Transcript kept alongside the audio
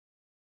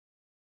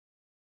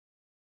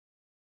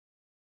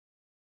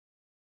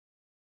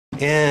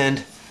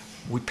And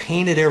we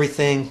painted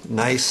everything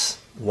nice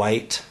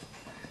white,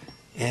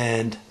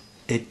 and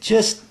it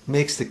just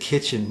makes the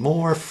kitchen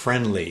more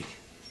friendly,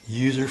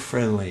 user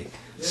friendly,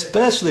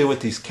 especially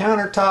with these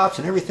countertops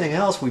and everything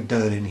else we've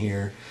done in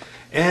here.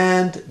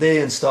 And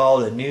they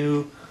installed a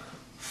new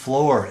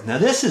floor. Now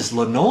this is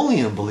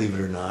linoleum, believe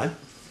it or not.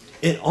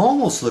 It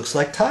almost looks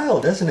like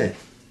tile, doesn't it?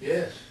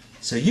 Yes.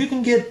 So you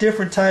can get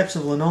different types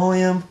of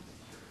linoleum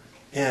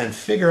and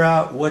figure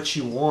out what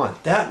you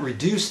want. That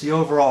reduced the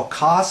overall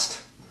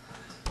cost.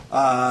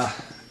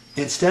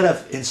 Instead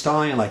of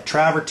installing like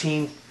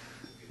travertine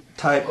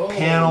type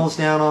panels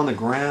down on the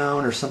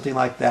ground or something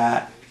like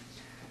that.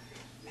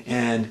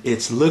 And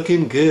it's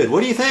looking good.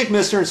 What do you think,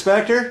 Mr.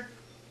 Inspector?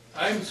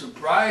 I'm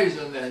surprised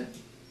on that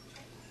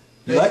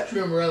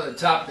trim around the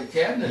top of the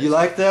cabinet. You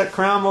like that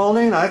crown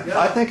molding?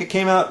 I think it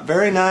came out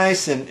very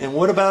nice. And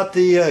what about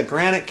the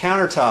granite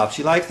countertops?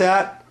 You like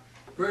that?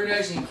 Very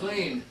nice and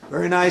clean.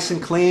 Very nice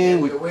and clean.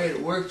 And the way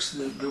it works,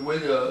 the way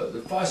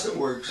the faucet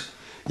works.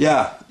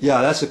 Yeah,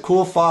 that's a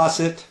cool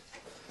faucet.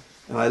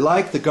 And I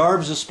like the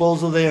garbage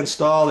disposal they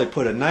installed. They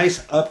put a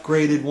nice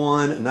upgraded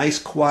one, a nice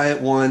quiet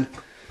one.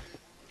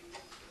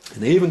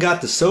 And they even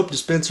got the soap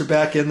dispenser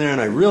back in there, and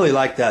I really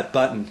like that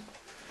button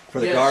for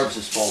the garbage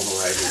disposal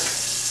right here.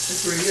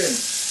 That's pretty good.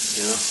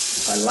 You know,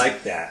 I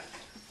like that.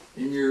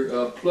 And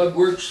your plug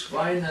works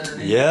fine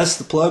underneath? Yes,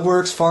 the plug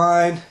works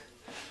fine.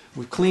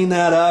 We've cleaned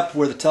that up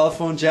where the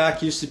telephone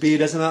jack used to be.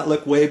 Doesn't that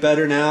look way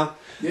better now?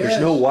 Yes.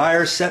 There's no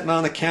wires sitting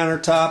on the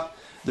countertop.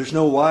 There's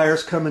no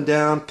wires coming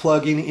down,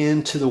 plugging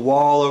into the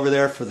wall over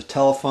there for the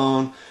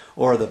telephone,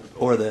 or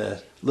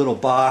the little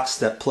box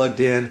that plugged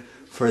in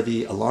for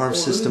the alarm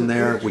system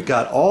there. We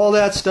got all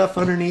that stuff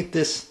underneath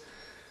this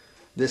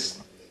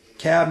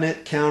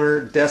cabinet,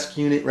 counter, desk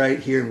unit right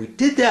here. And we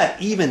did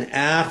that even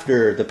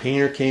after the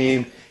painter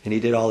came and he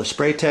did all the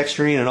spray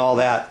texturing and all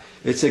that.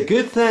 It's a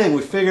good thing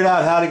we figured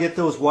out how to get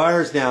those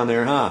wires down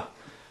there, huh?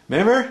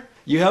 Remember?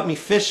 You helped me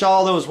fish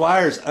all those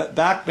wires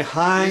back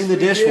behind the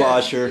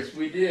dishwasher. Yes,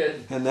 we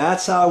did. And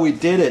that's how we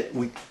did it.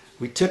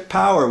 We took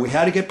power. We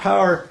had to get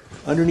power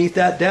underneath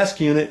that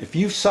desk unit. If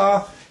you've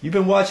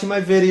been watching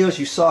my videos,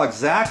 you saw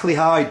exactly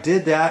how I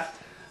did that.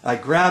 I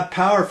grabbed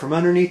power from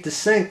underneath the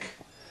sink.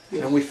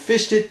 Yes. And we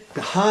fished it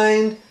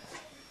behind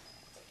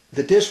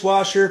the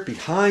dishwasher,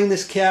 behind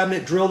this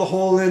cabinet, drilled a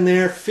hole in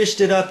there,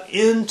 fished it up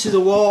into the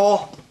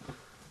wall,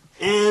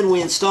 and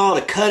we installed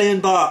a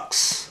cut-in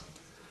box.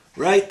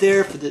 Right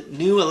there for the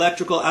new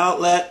electrical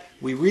outlet.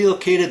 We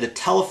relocated the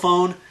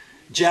telephone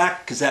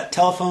jack, because that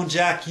telephone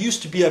jack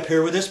used to be up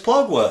here where this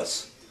plug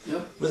was.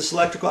 Yep. Where this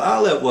electrical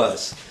outlet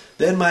was.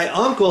 Then my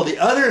uncle, the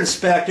other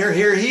inspector,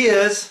 here he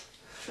is.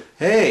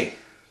 Hey,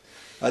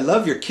 I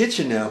love your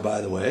kitchen now,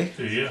 by the way.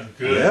 Yeah,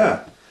 good.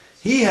 Yeah.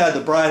 He had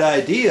the bright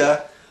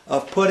idea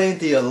of putting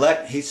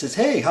the he says,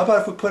 hey, how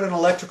about if we put an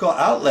electrical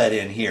outlet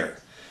in here?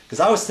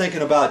 Because I was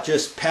thinking about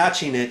just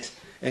patching it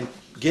and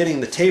getting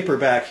the taper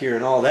back here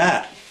and all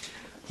that.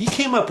 He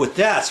came up with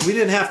that, so we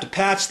didn't have to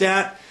patch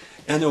that,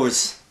 and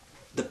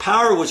the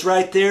power was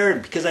right there,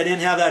 and because I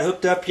didn't have that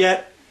hooked up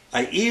yet,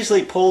 I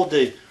easily pulled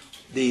the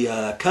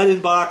cut-in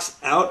box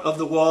out of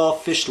the wall,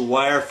 fished a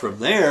wire from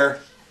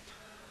there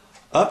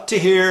up to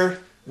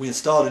here. We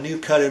installed a new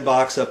cut-in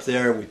box up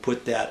there, we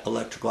put that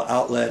electrical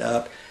outlet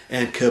up,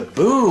 and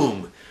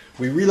kaboom!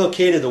 We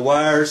relocated the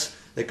wires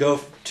that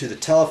go to the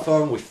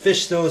telephone, we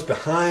fished those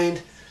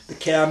behind the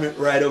cabinet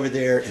right over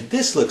there, and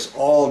this looks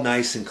all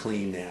nice and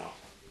clean now.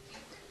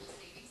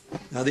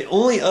 Now the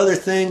only other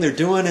thing they're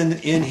doing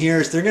in here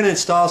is they're going to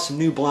install some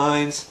new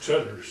blinds.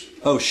 Shutters.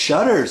 Oh,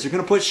 shutters. They're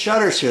going to put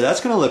shutters here.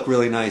 That's going to look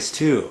really nice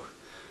too.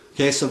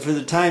 Okay, so for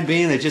the time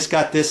being, they just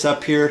got this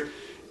up here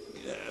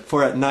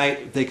for at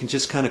night. They can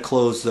just kind of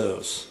close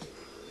those.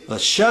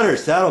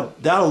 Shutters,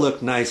 that'll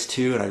look nice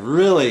too. And I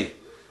really,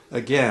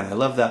 again, I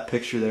love that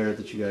picture there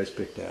that you guys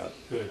picked out.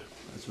 Good.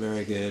 That's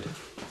very good.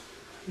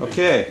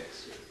 Okay.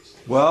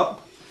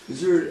 Well, is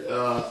there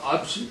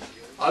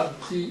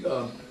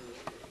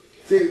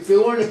if they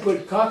wanted to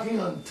put caulking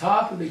on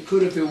top, they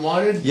could if they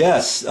wanted?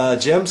 Yes,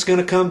 Jim's going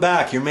to come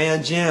back. Your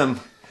man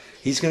Jim,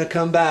 he's going to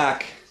come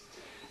back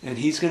and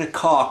he's going to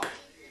caulk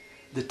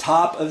the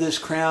top of this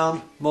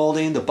crown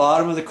molding, the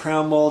bottom of the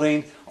crown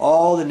molding,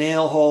 all the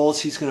nail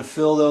holes. He's going to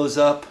fill those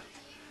up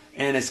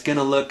and it's going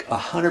to look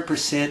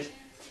 100%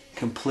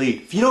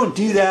 complete. If you don't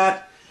do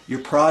that,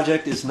 your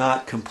project is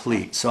not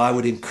complete. So I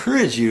would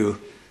encourage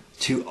you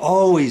to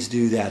always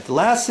do that. The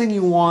last thing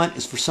you want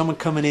is for someone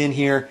coming in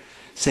here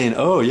saying,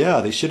 oh yeah,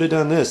 they should have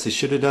done this, they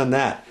should have done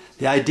that.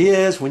 The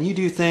idea is when you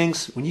do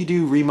things, when you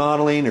do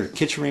remodeling or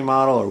kitchen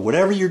remodel or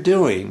whatever you're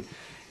doing,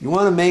 you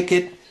want to make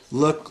it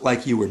look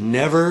like you were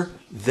never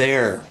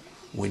there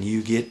when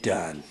you get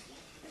done.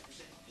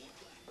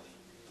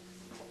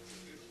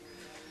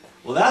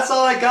 Well, that's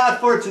all I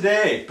got for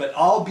today, but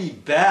I'll be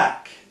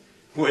back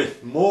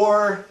with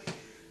more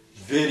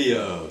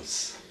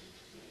videos.